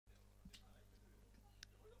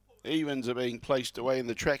Evens are being placed away and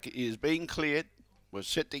the track is being cleared. We're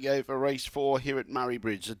set to go for race 4 here at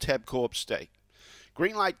Murray-Bridge, the Tabcorp Stake.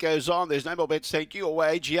 Green light goes on. There's no more bets. Thank you.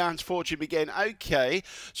 Away. Gian's Fortune began okay.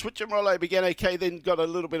 Switch and Rollo began okay. Then got a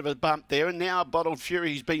little bit of a bump there. And now Bottled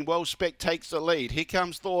Fury, he's been well spec, takes the lead. Here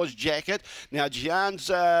comes Thor's Jacket. Now Gian's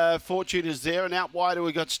Fortune is there. And out wider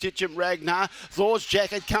we've got Stitch and Ragnar. Thor's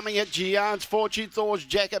Jacket coming at Gian's Fortune. Thor's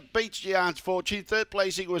Jacket beats Gian's Fortune. Third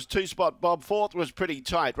placing was 2-Spot Bob. Fourth was pretty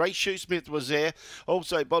tight. Ray Shoesmith was there.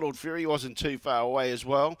 Also Bottled Fury wasn't too far away as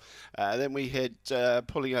well. Then we had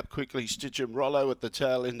pulling up quickly Stitch and Rollo at the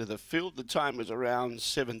tail end of the field. The time was around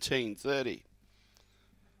 17:30.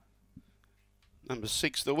 Number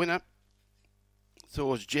 6, the winner.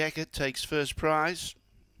 Thor's Jacket takes first prize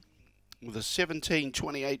with a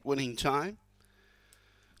 17:28 winning time.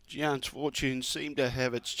 Gian's Fortune seemed to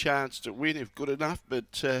have its chance to win if good enough,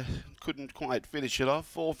 but couldn't quite finish it off.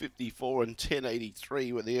 4:54 and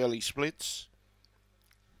 10:83 were the early splits.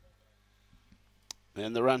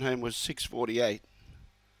 And the run home was 6:48.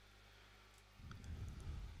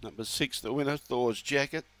 Number 6, the winner, Thor's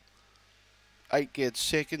Jacket. 8 gets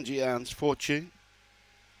second, Gian's Fortune.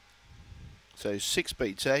 So 6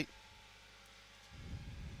 beats 8.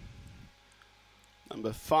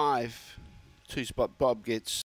 Number 5, 2-Spot Bob gets